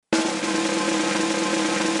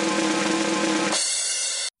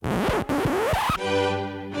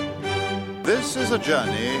is a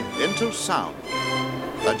journey into sound.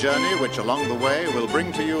 A journey which along the way will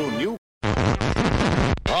bring to you new...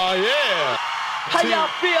 Oh, yeah! How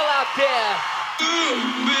y'all feel out there?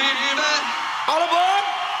 Baby! All aboard?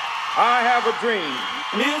 I have a dream.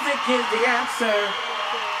 Music is the answer.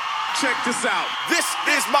 Check this out. This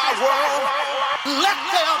is my world. Let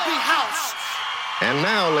there be house. And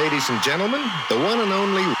now, ladies and gentlemen, the one and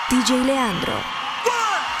only DJ Leandro. 1,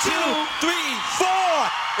 2, 3, 4.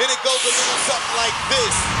 And it goes a little something like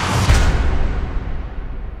this.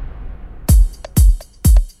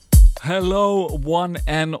 Hello, one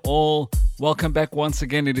and all. Welcome back once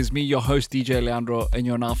again. It is me, your host, DJ Leandro, and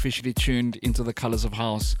you're now officially tuned into the Colors of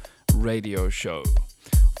House radio show.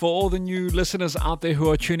 For all the new listeners out there who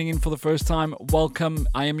are tuning in for the first time, welcome.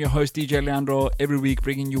 I am your host, DJ Leandro, every week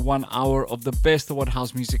bringing you 1 hour of the best of what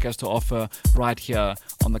house music has to offer right here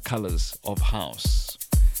on the Colors of House.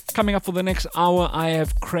 Coming up for the next hour, I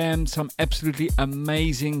have crammed some absolutely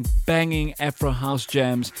amazing, banging Afro house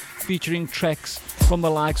jams featuring tracks from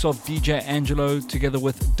the likes of DJ Angelo together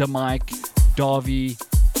with DeMike, Darby,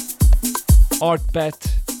 Artbat,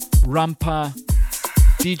 Rampa,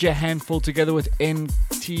 DJ Handful together with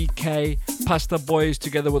NTK, Pasta Boys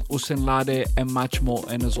together with Usenlade, and much more.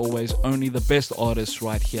 And as always, only the best artists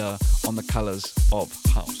right here on the Colors of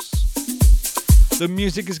House. The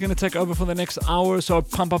music is going to take over for the next hour, so I'll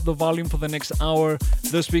pump up the volume for the next hour.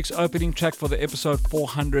 This week's opening track for the episode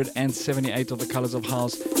 478 of the Colors of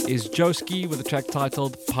House is Joski with a track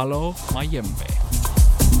titled Palo Mayembe.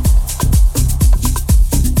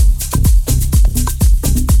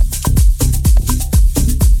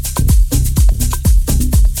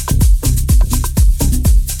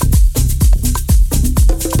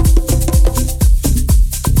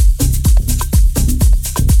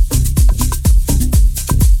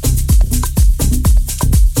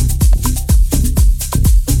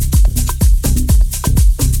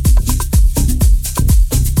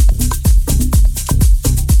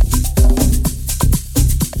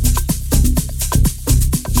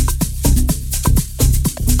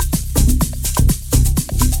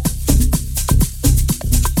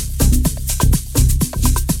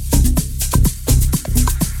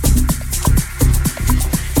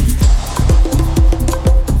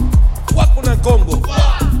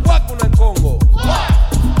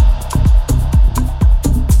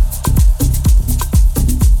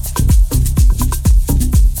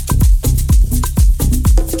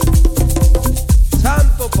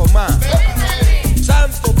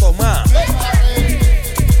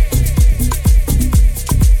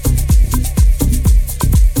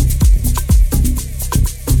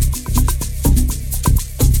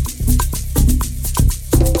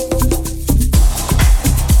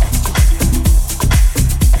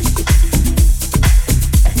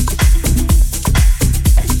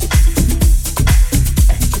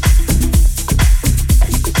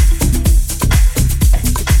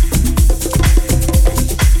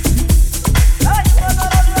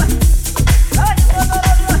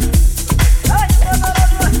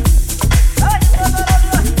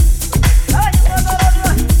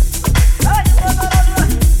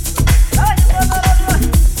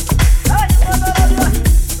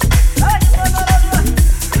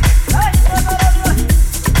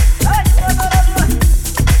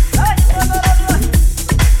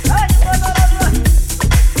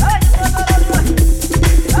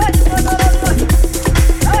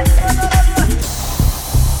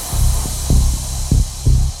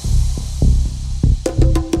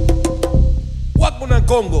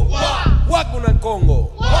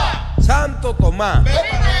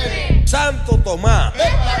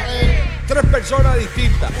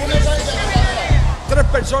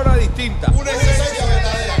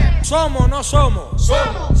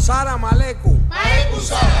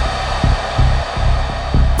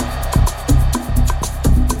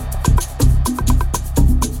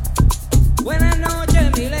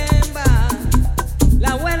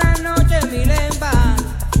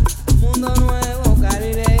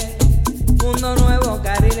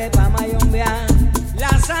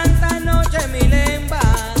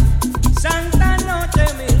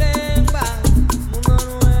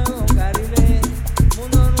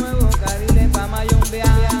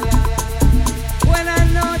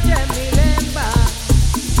 Buenas noches.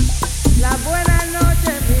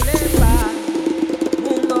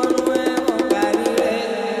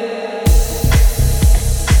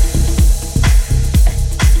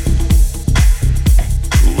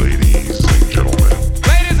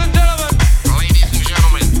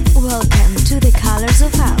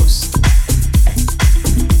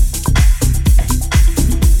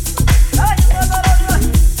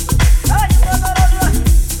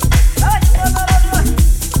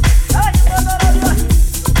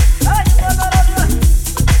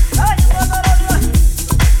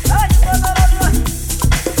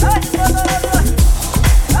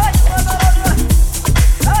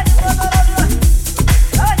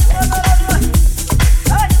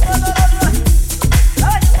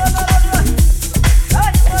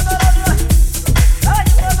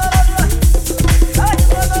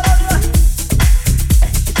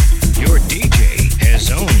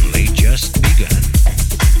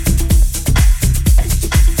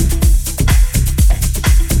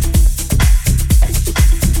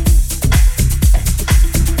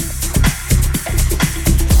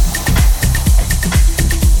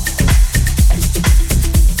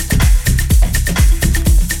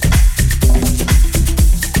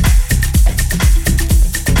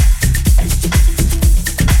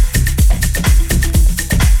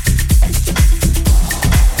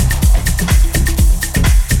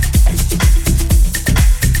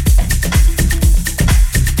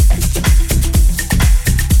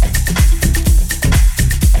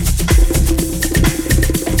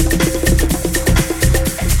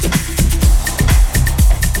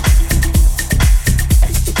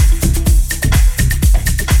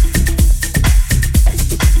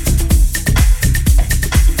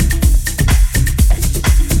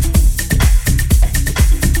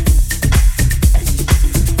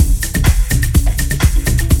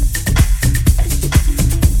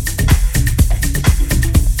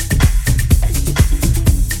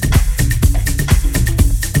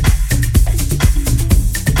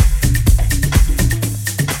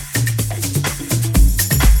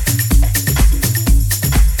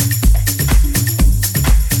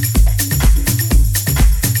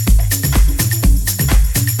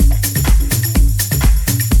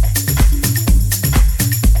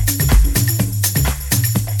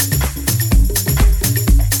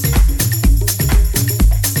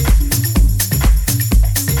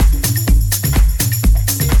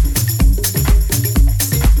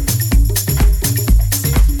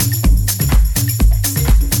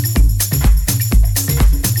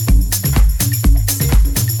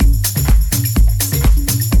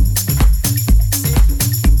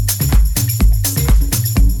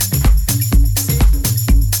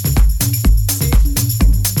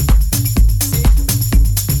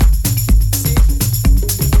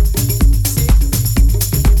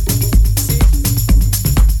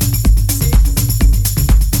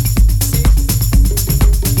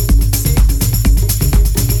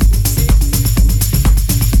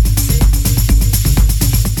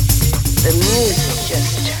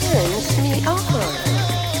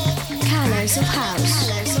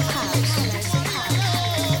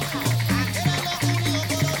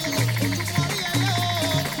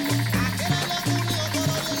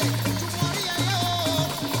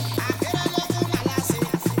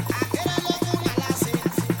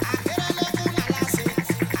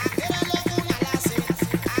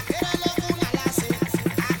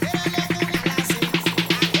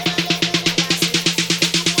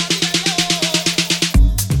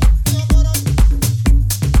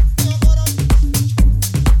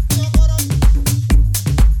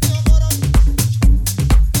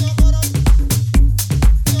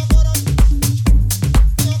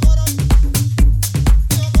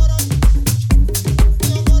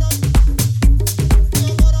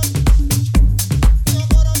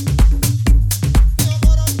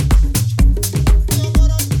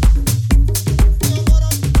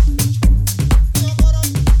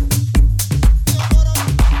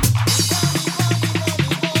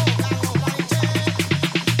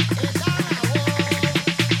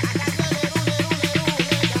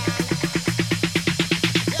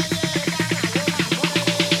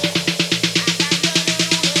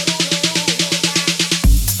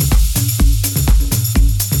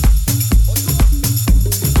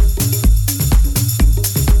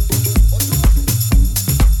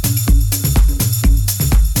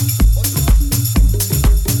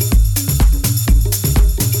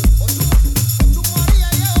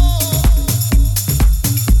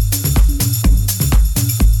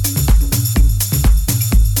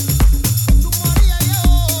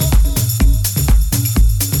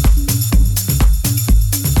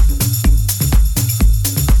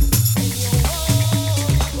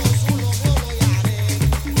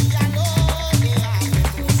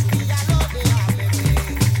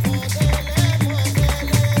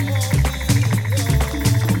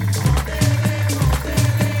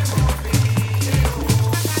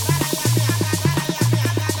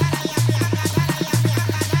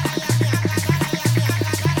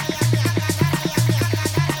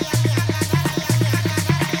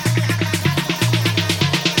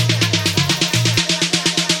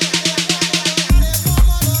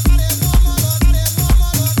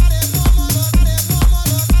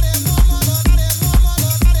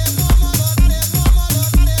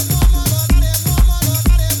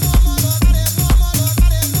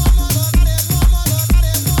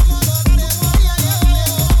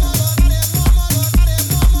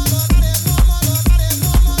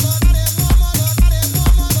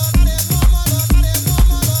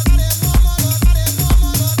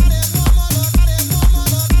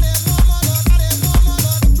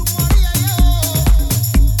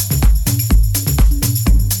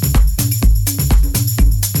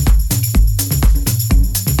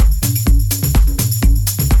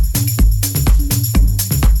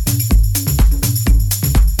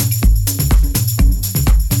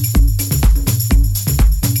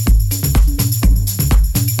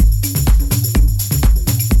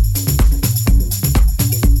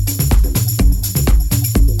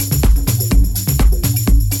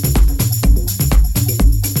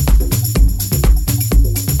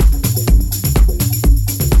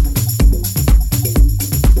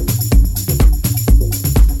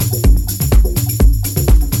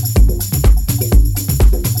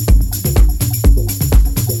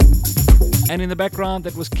 the background,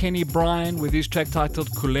 that was Kenny Bryan with his track titled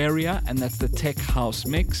Kuleria, and that's the Tech House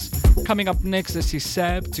mix. Coming up next, this is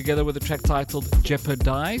Sab together with a track titled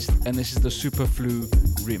Jeopardized, and this is the Superflu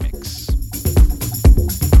remix.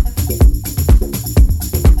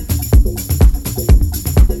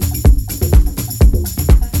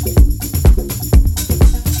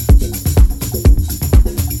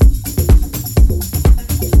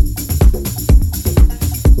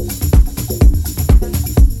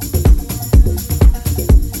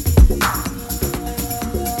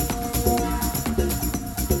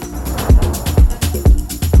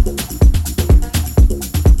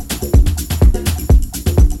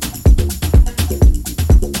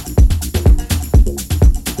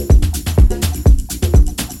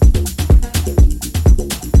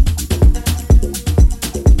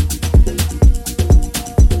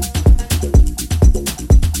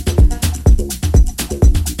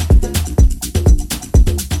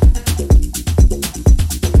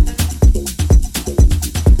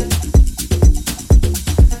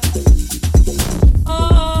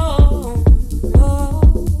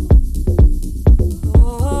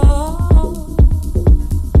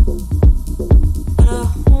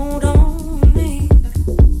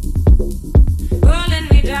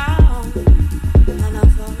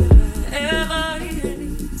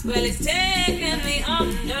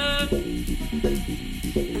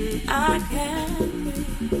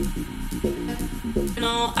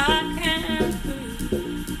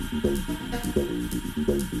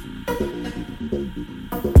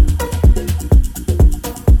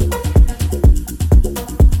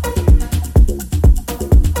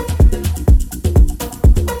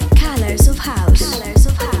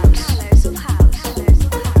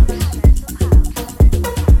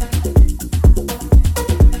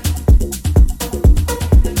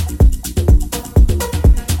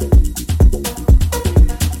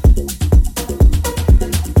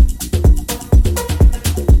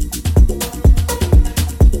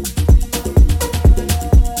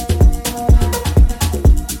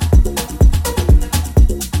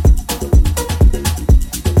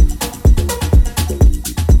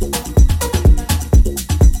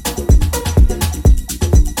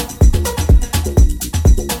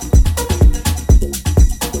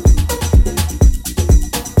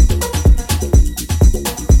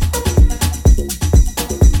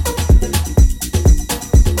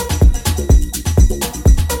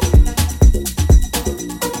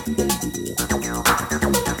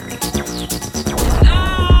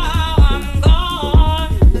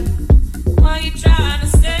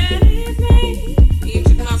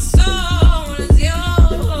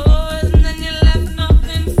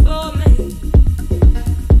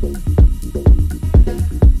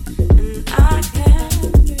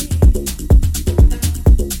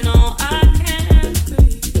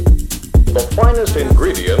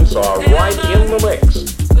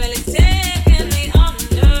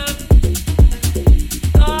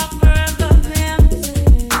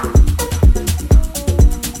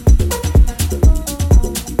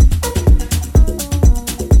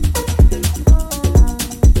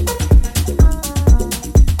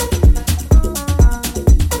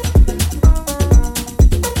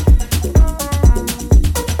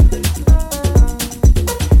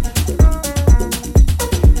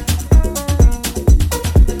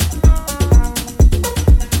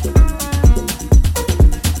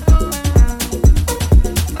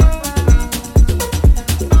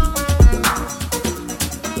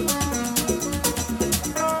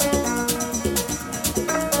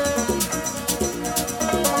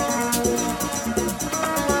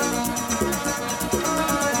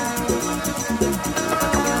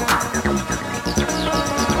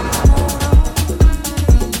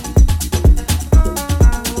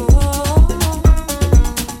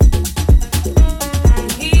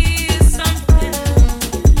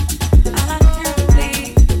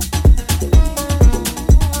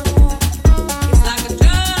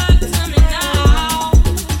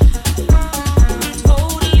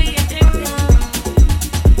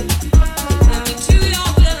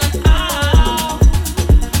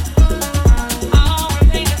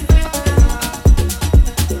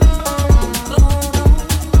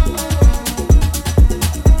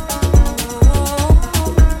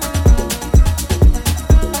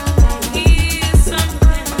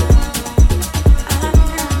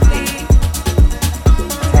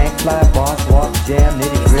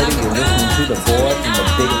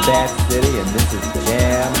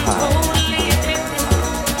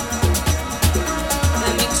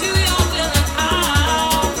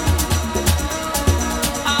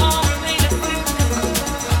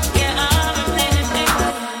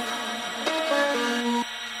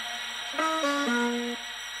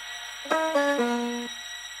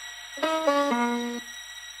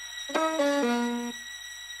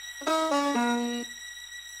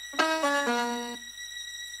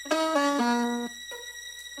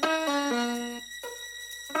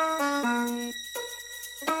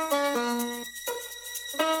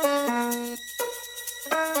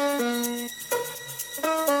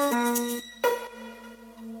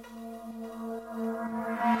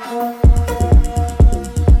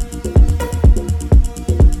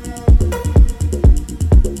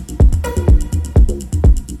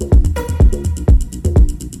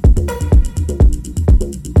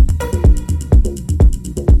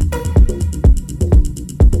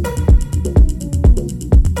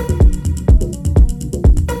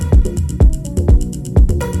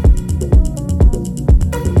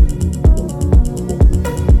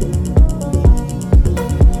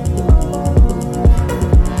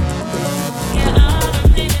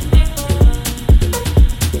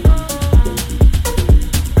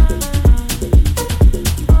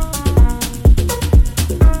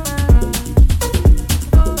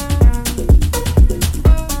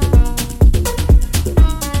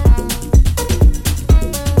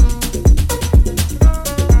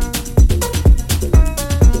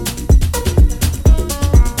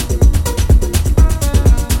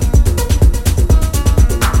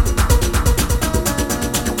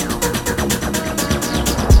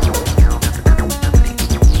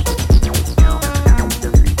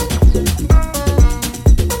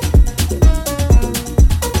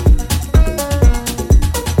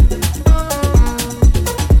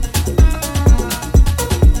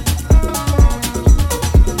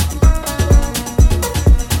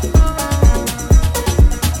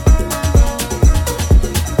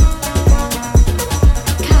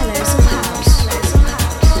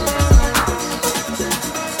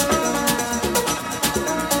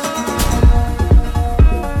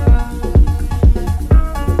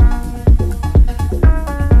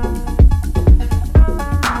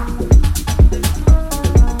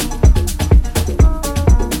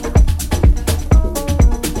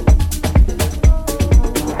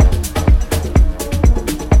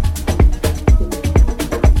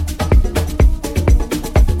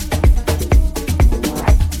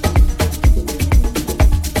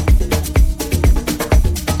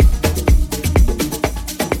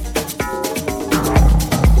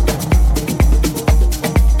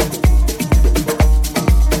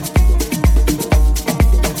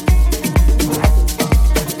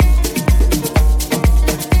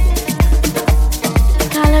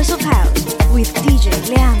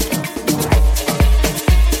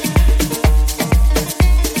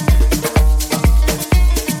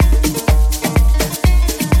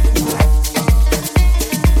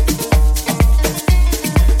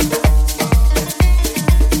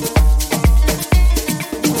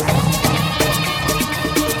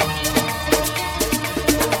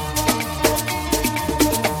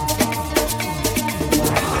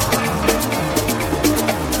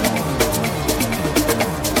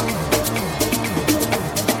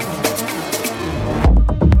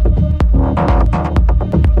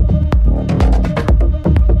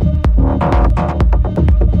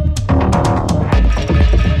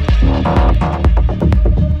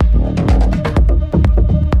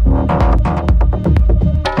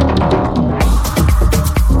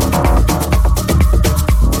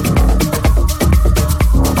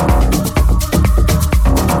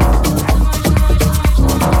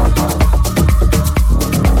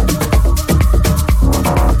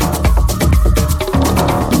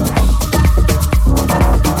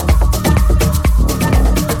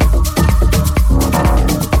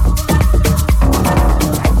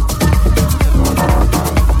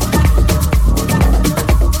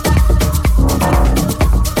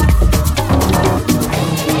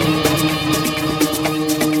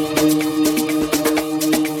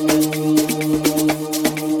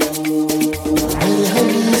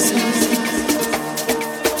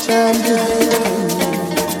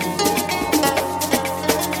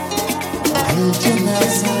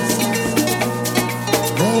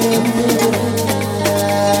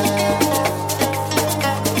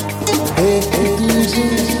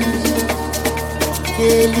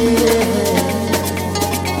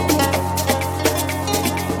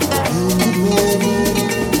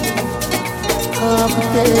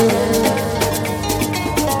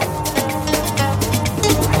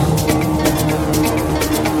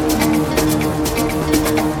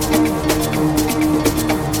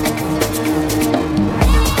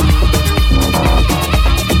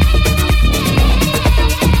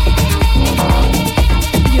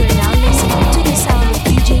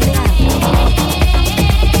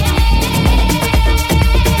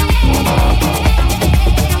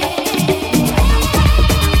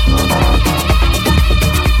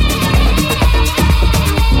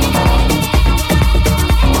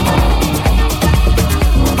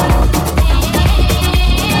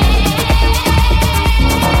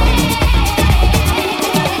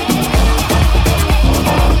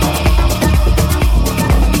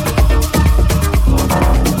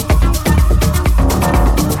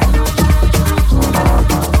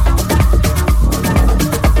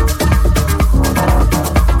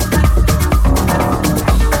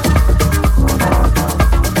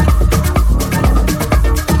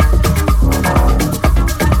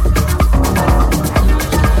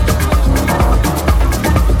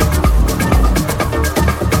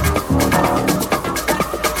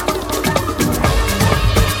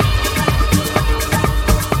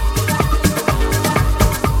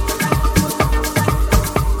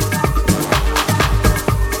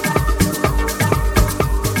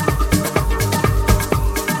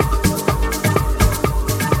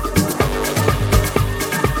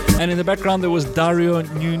 And in the background, there was Dario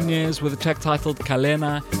Nunez with a track titled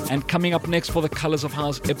Kalena. And coming up next for the Colors of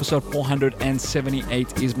House, episode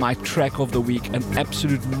 478, is my track of the week, an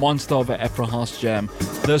absolute monster of an Afro House jam.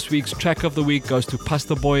 This week's track of the week goes to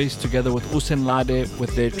Pasta Boys together with Usen Lade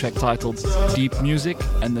with their track titled Deep Music.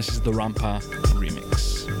 And this is the Rampa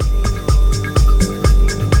remix.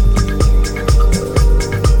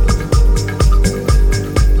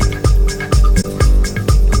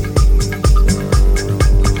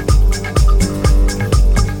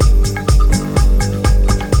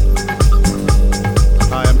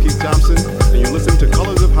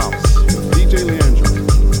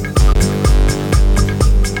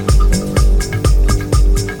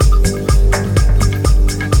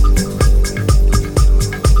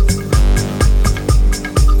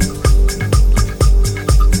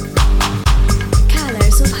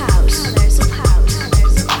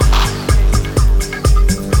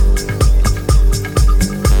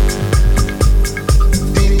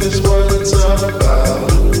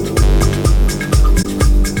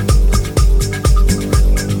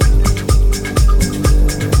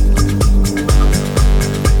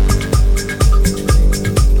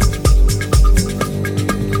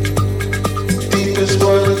 Deep is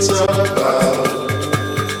what it's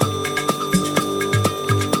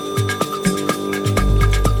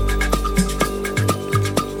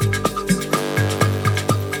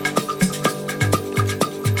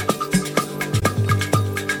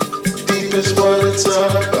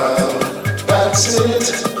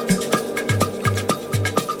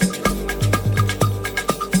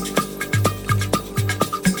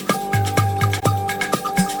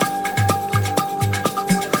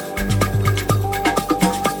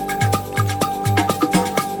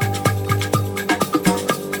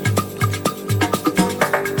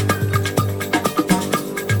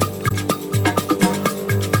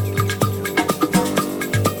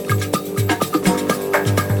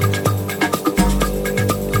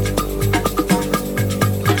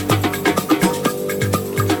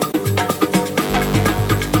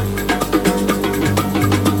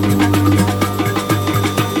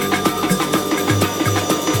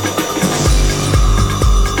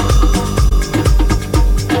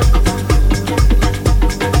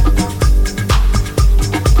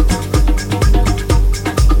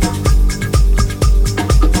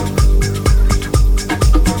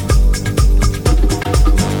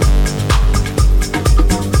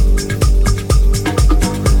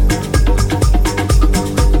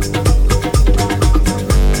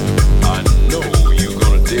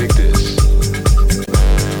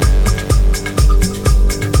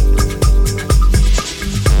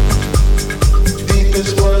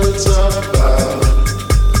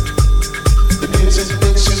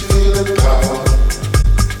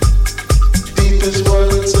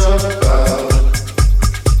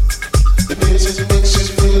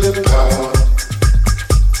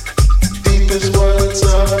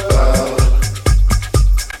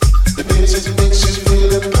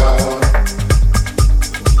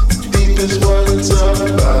all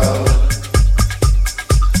about.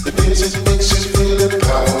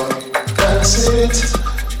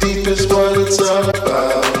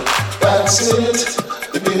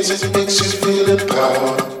 music makes you feel the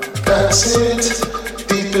power. That's it.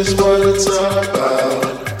 Deep is what it's all about.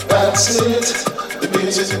 That's it. The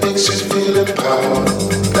music makes you feel the power.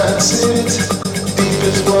 That's it. Deep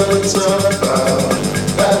is what it's all about.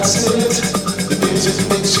 That's it. The music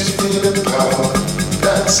makes you feel the power.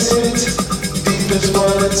 That's it. Deep is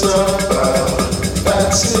what it's all about.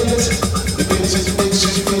 That's it. The music makes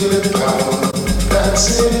you feel the power.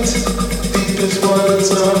 That's it. Deep is what it's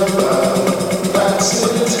all about. That's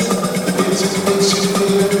it. The music makes you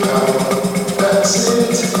feel the power. That's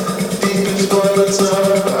it. Deep is what it's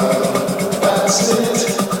all about. That's it.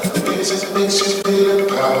 The music makes you feel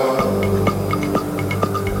the power.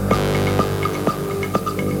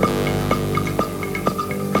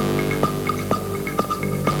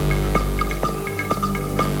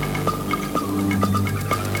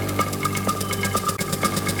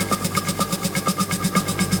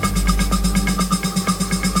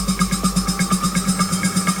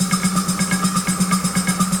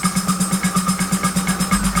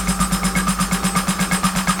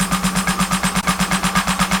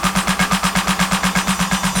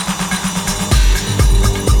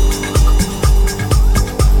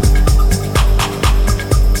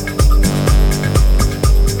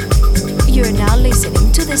 You're now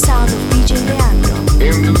listening to the sound of DJ Leandro.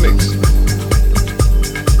 In the mix.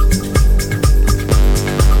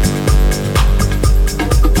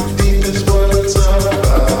 Deep is what it's all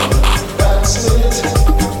about. That's it.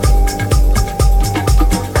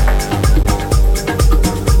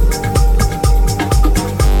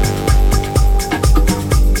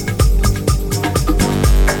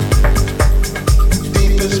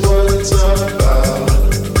 Deep is what it's all about.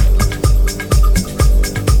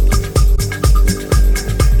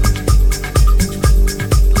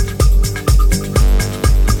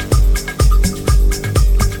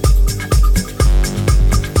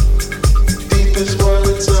 Deep is what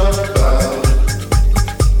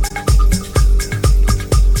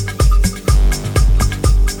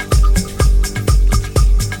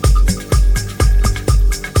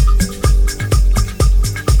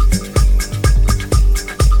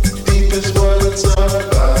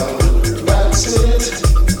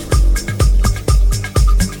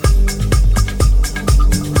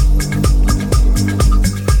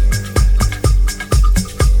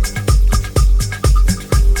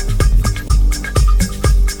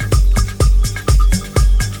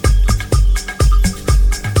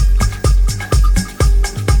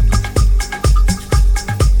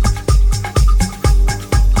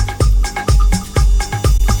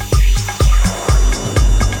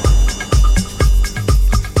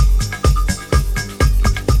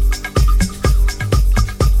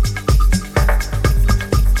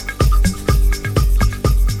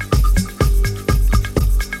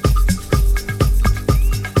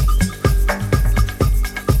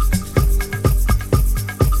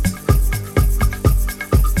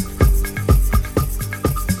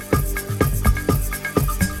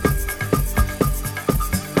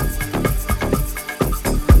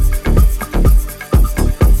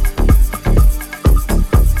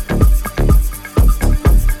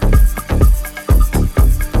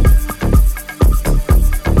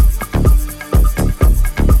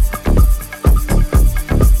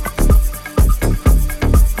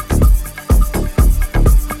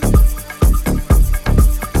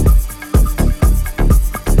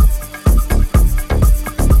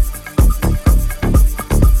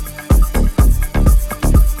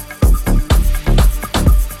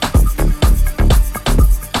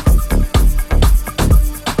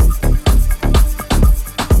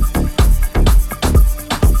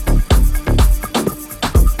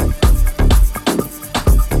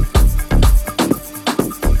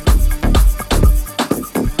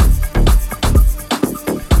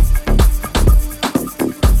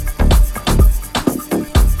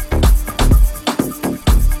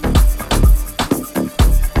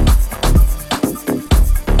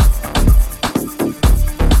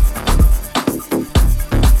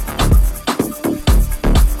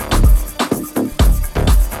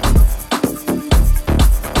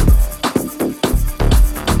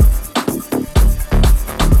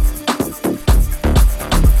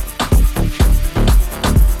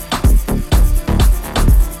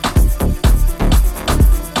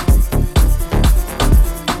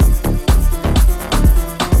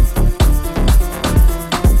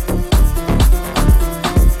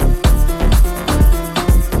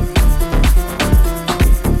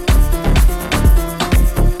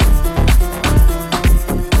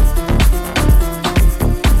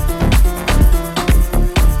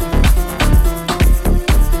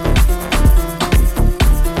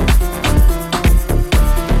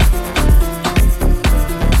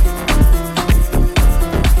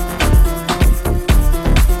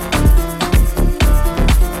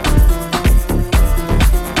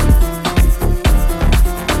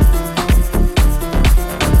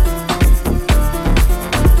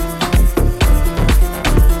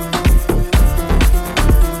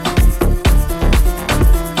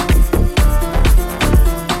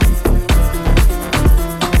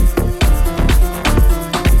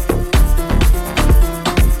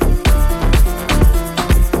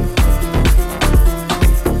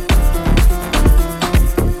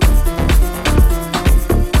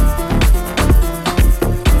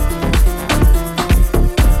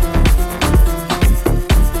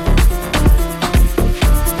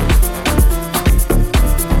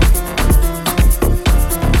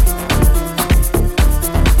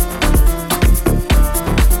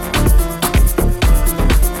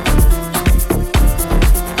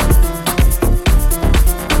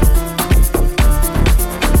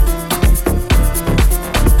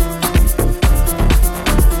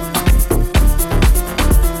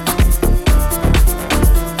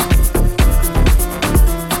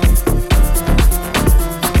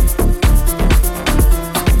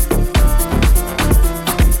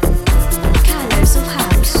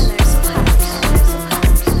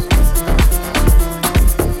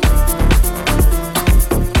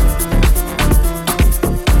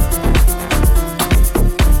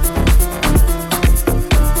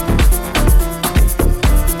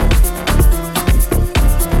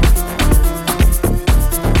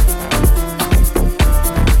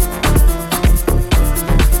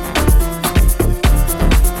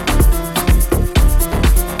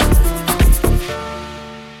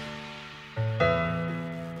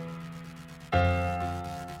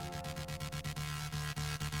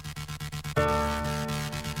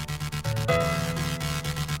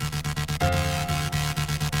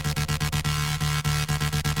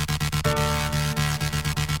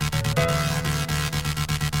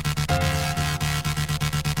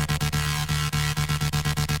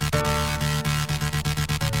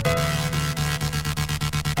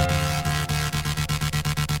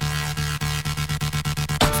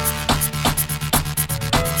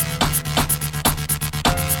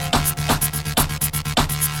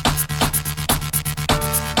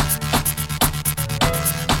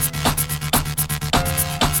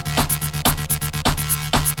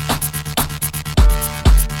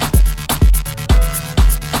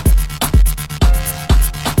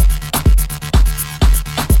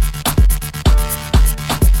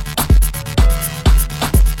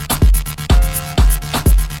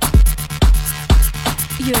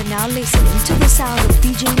now listening to the sound of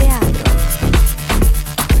DJ Leandro.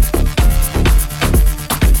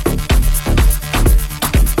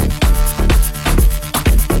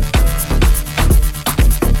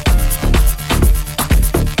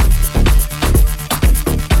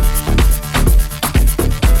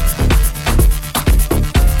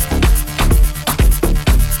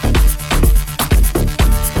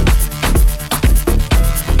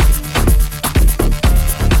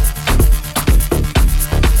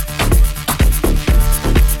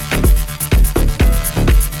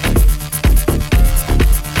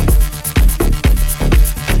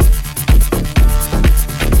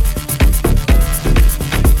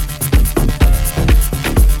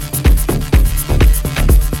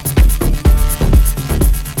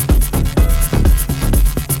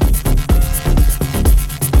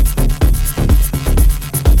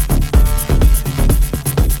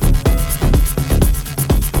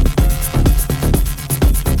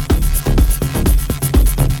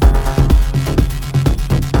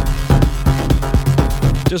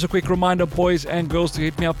 Just a quick reminder, boys and girls, to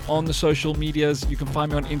hit me up on the social medias. You can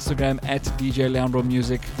find me on Instagram at DJ Leandro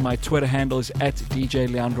Music. My Twitter handle is at DJ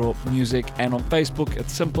Leandro Music. And on Facebook,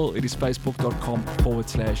 it's simple. It is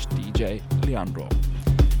facebook.com/DJ Leandro.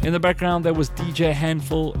 In the background, there was DJ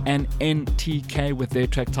Handful and NTK with their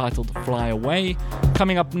track titled Fly Away.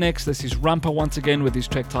 Coming up next, this is Rampa once again with his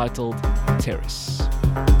track titled Terrace.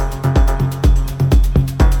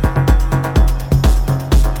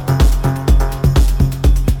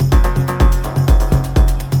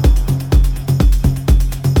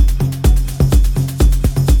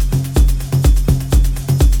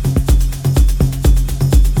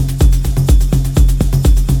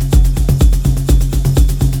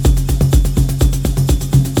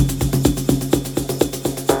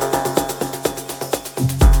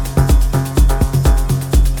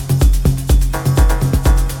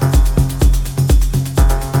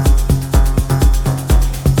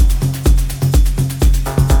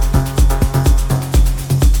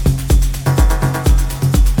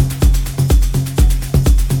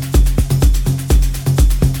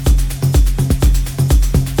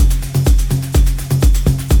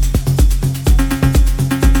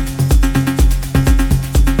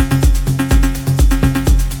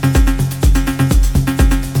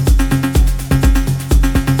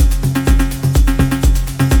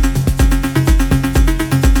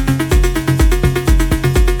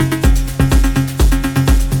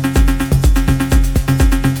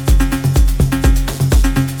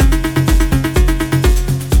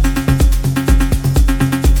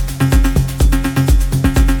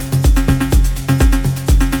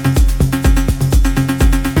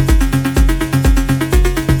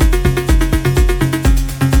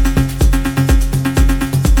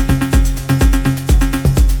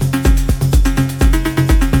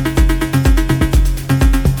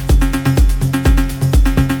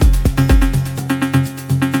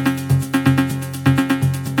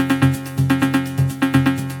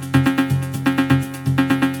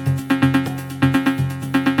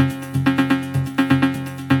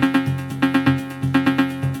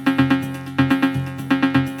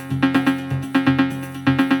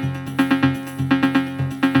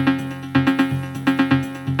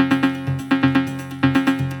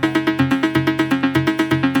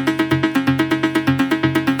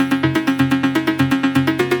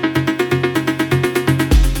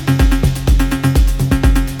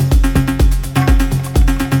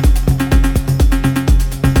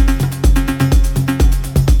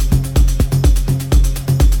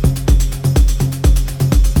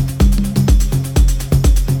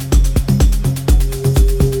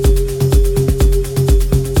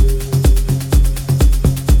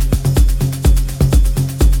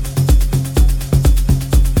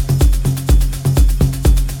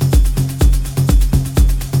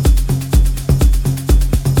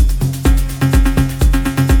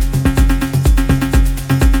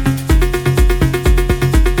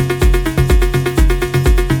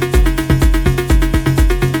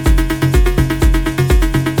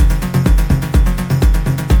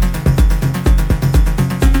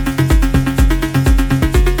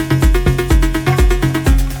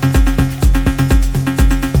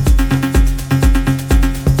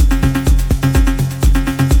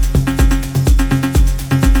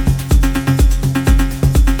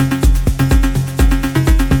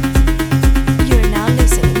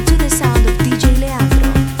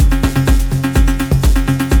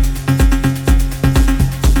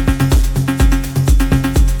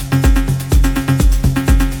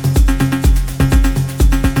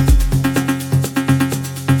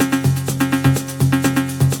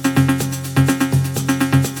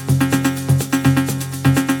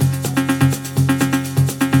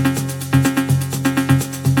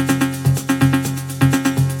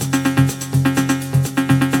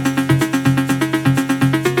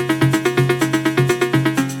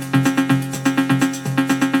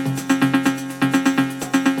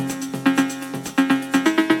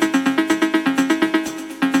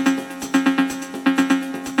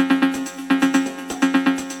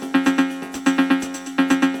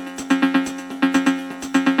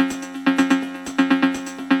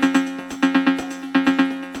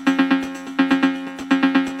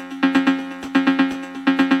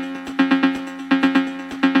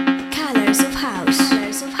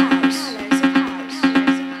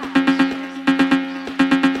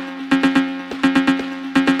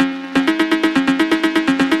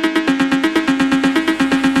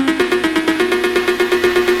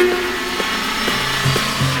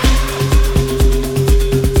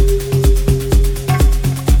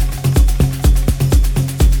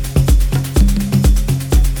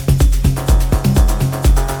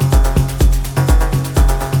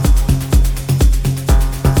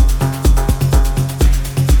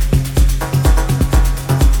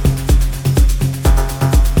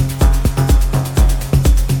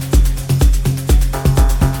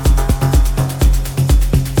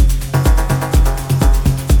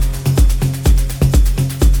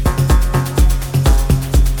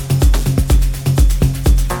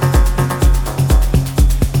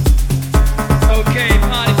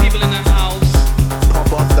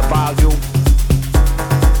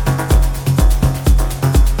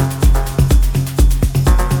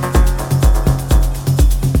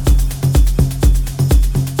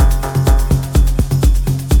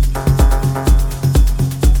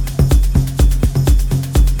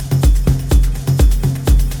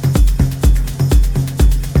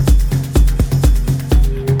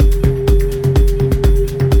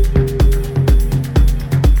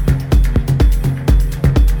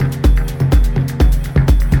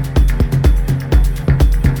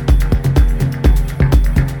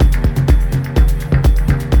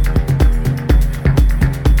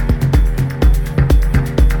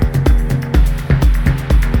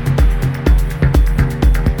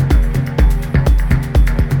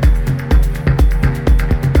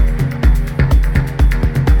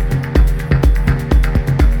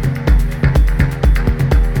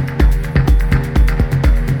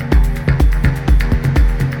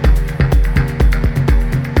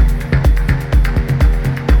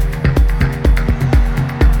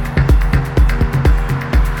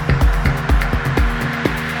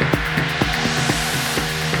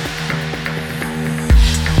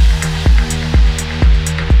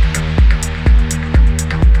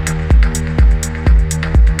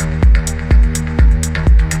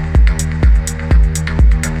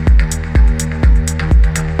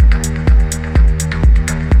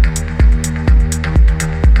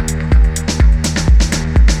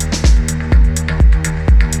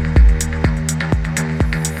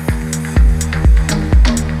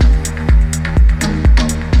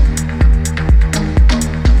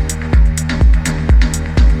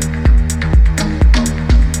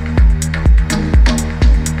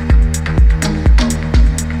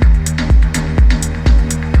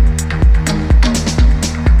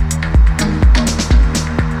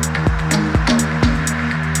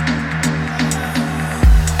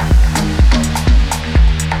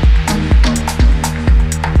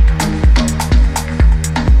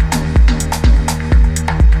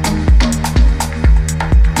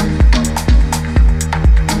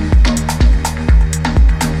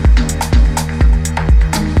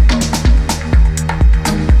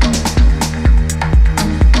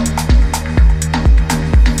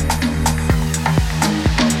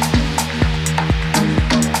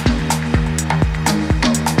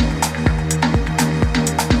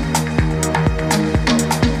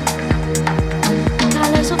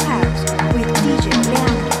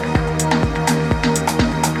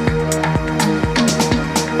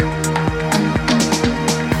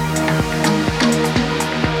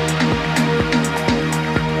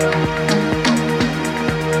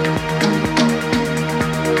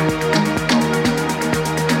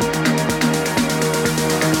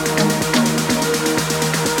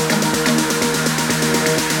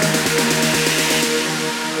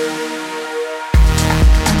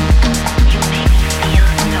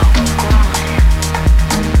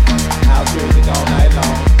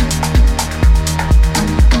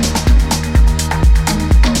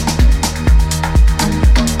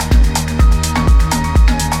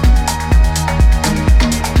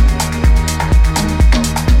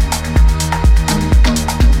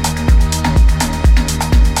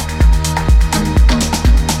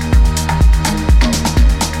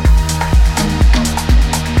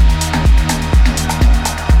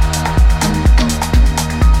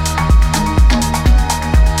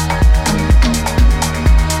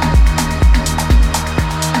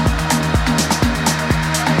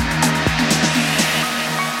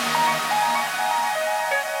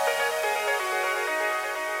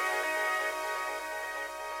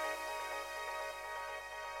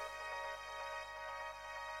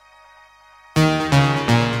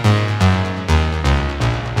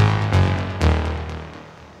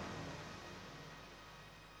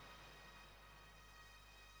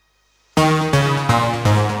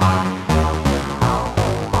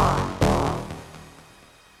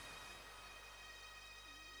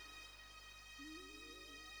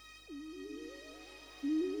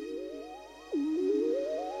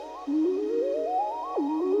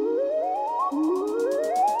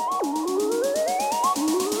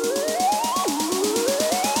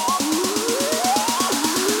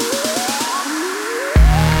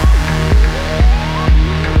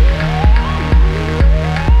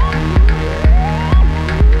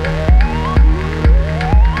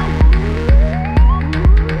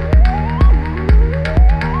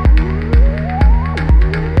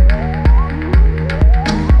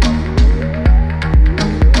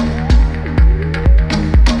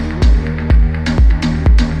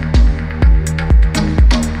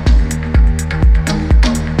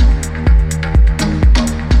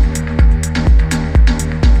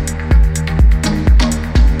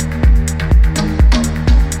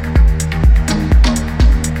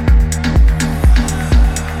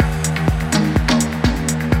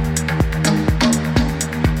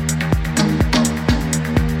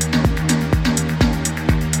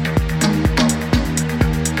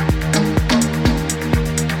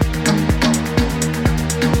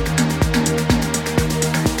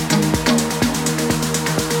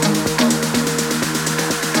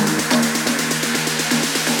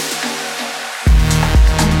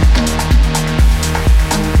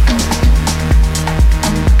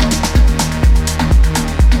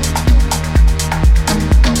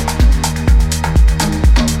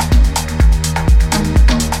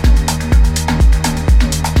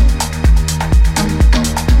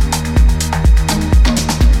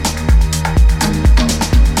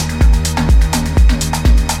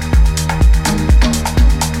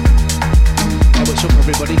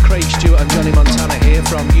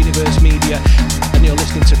 First Media, and you're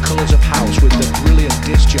listening to Colours of House with the brilliant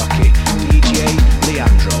disc jockey, DJ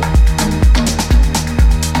Leandro.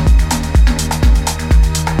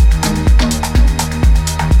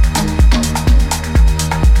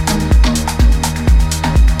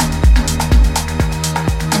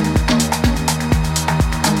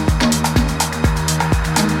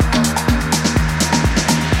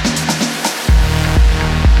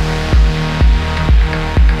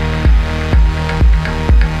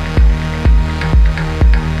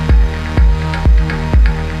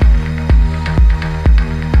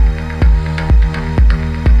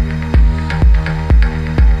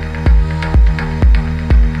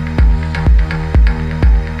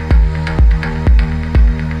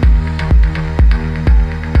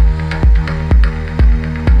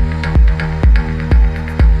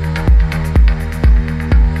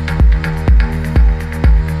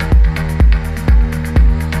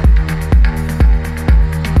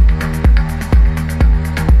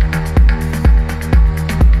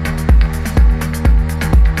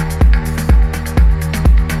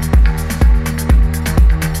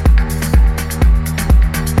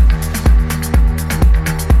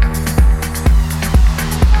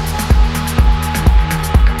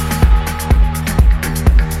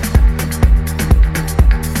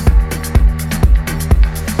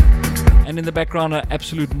 Background, an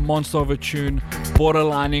absolute monster of a tune,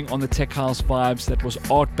 borderlining on the tech house vibes. That was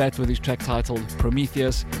Art Bat with his track titled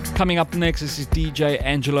Prometheus. Coming up next is DJ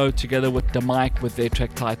Angelo together with The Mic with their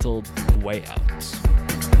track titled Way Out.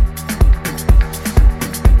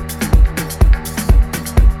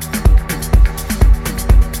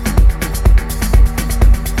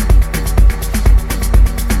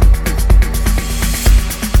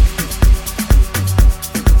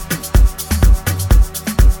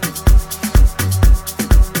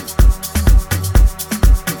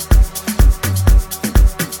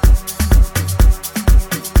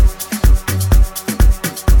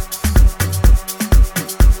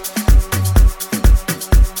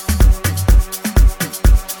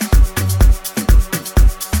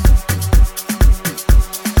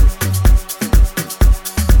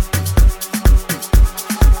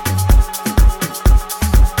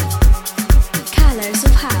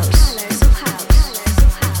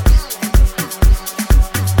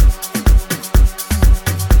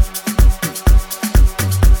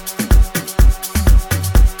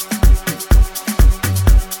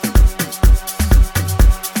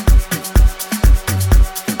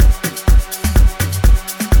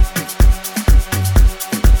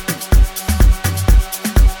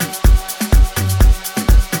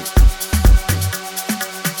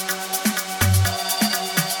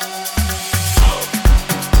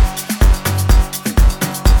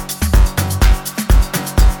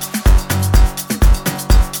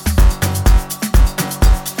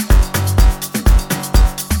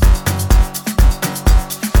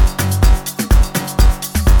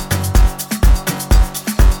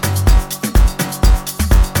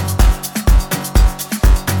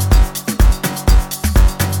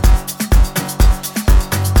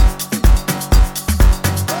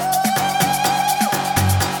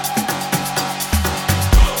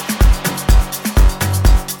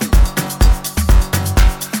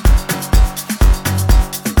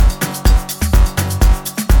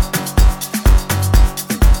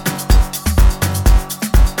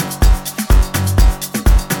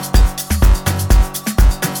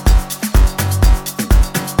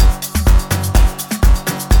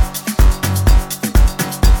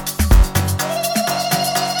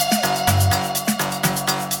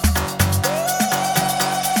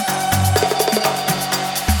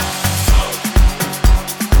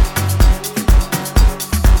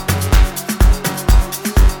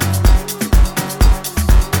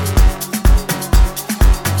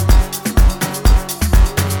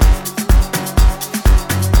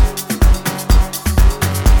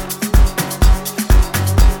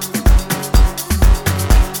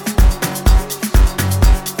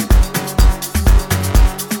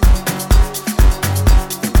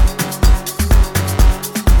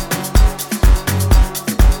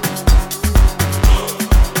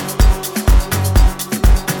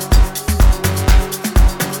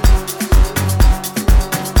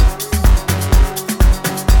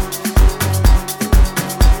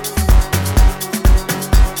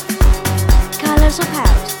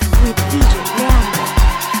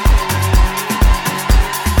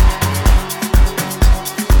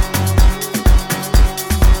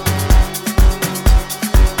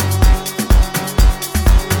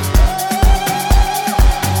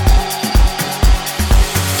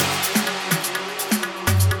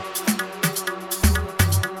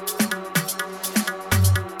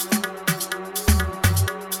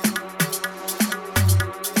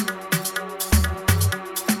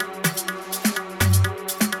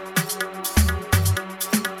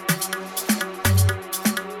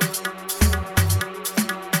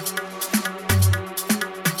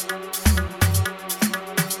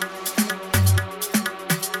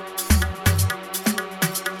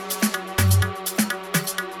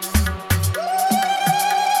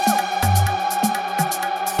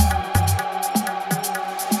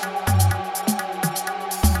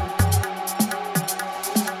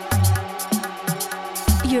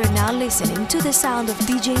 You're now listening to the sound of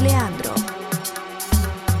DJ Leandro.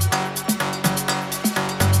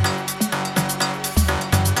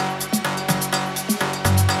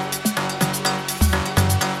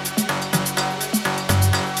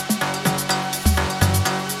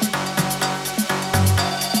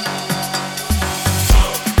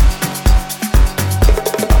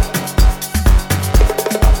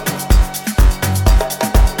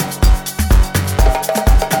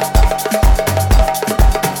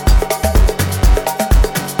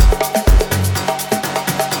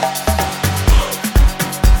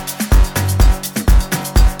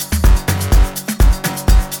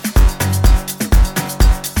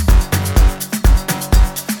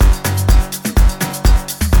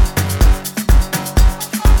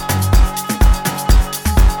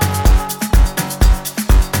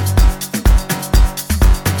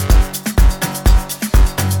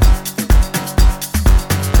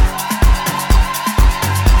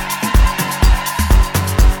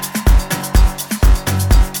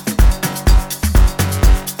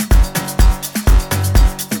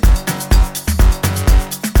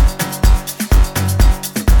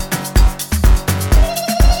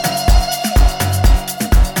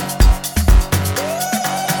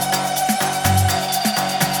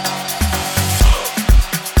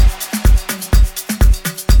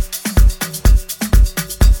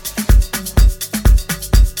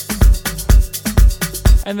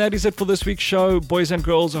 And that is it for this week's show, boys and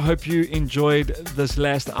girls. I hope you enjoyed this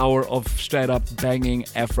last hour of straight up banging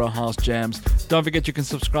Afro House jams. Don't forget you can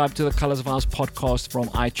subscribe to the Colors of House podcast from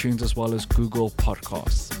iTunes as well as Google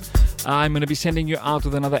Podcasts. I'm going to be sending you out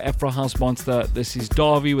with another Afro House monster. This is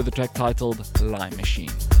Darby with the track titled Lime Machine.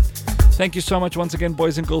 Thank you so much once again,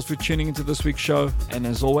 boys and girls, for tuning into this week's show. And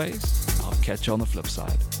as always, I'll catch you on the flip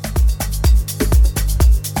side.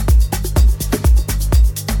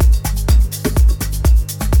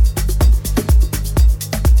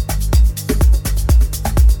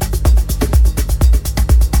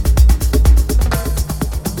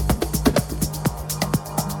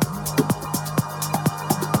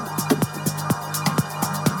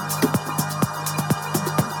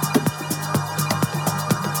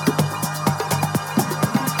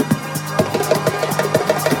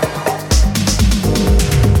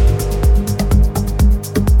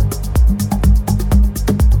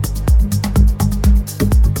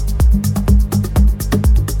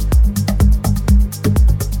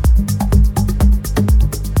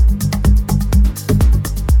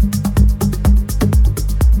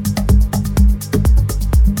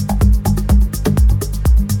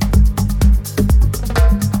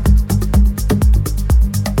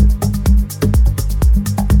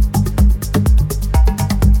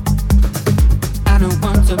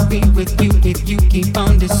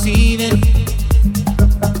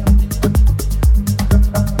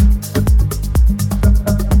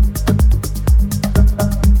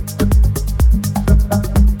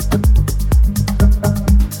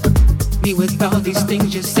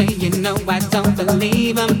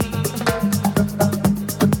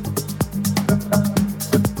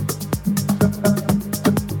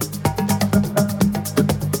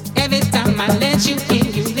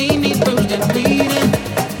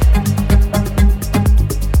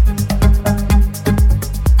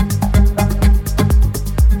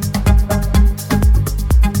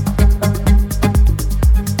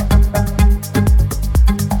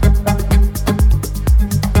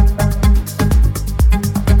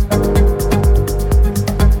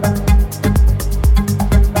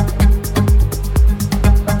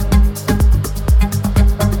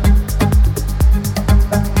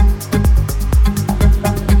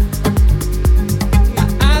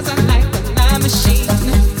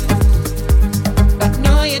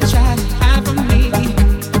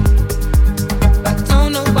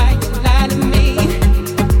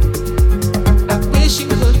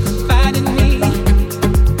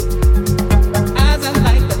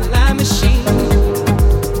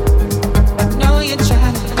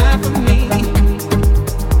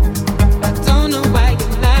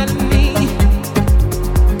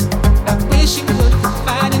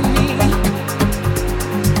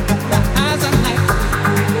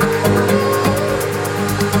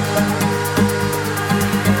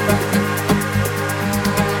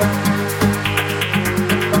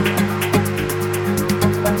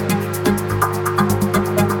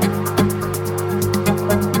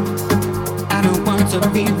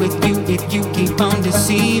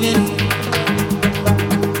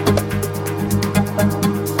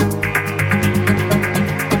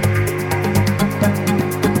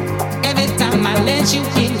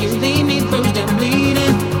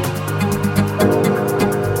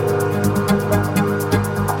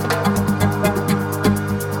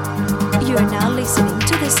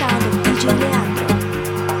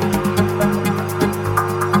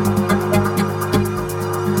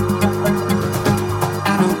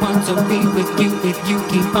 to be with you if you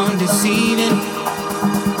keep on deceiving.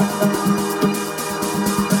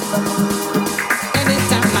 Every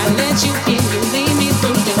time I let you in, you leave me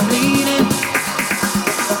through the bleeding.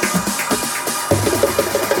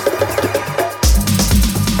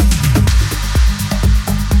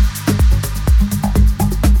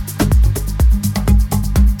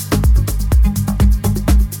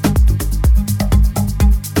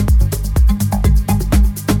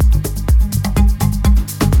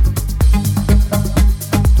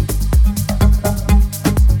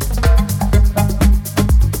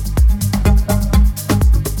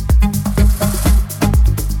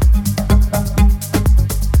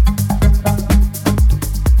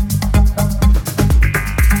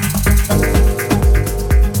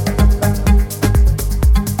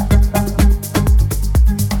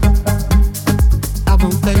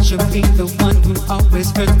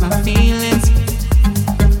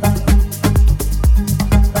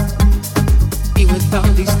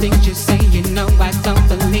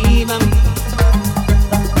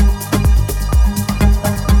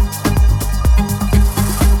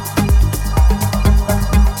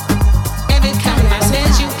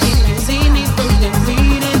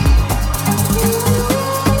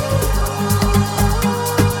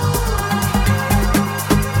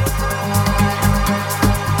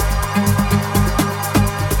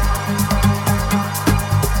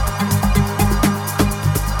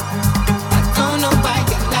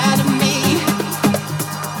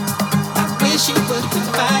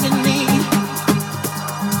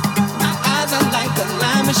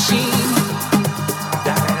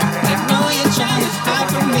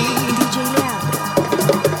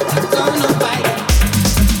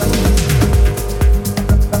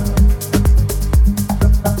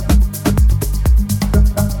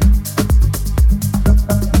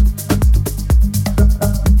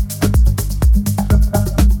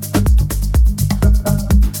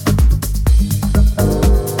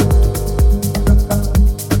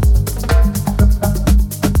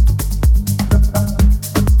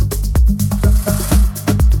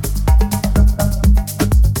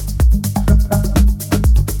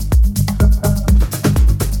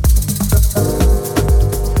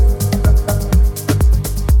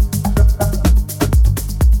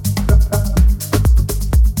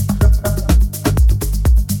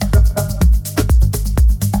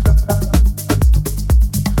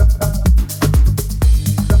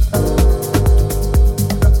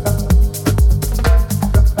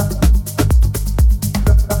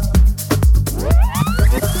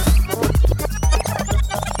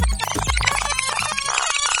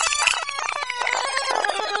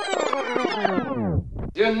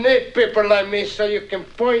 People like me so you can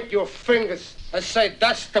point your fingers and say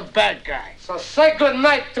that's the bad guy. So say good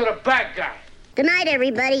night to the bad guy. Good night,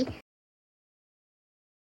 everybody.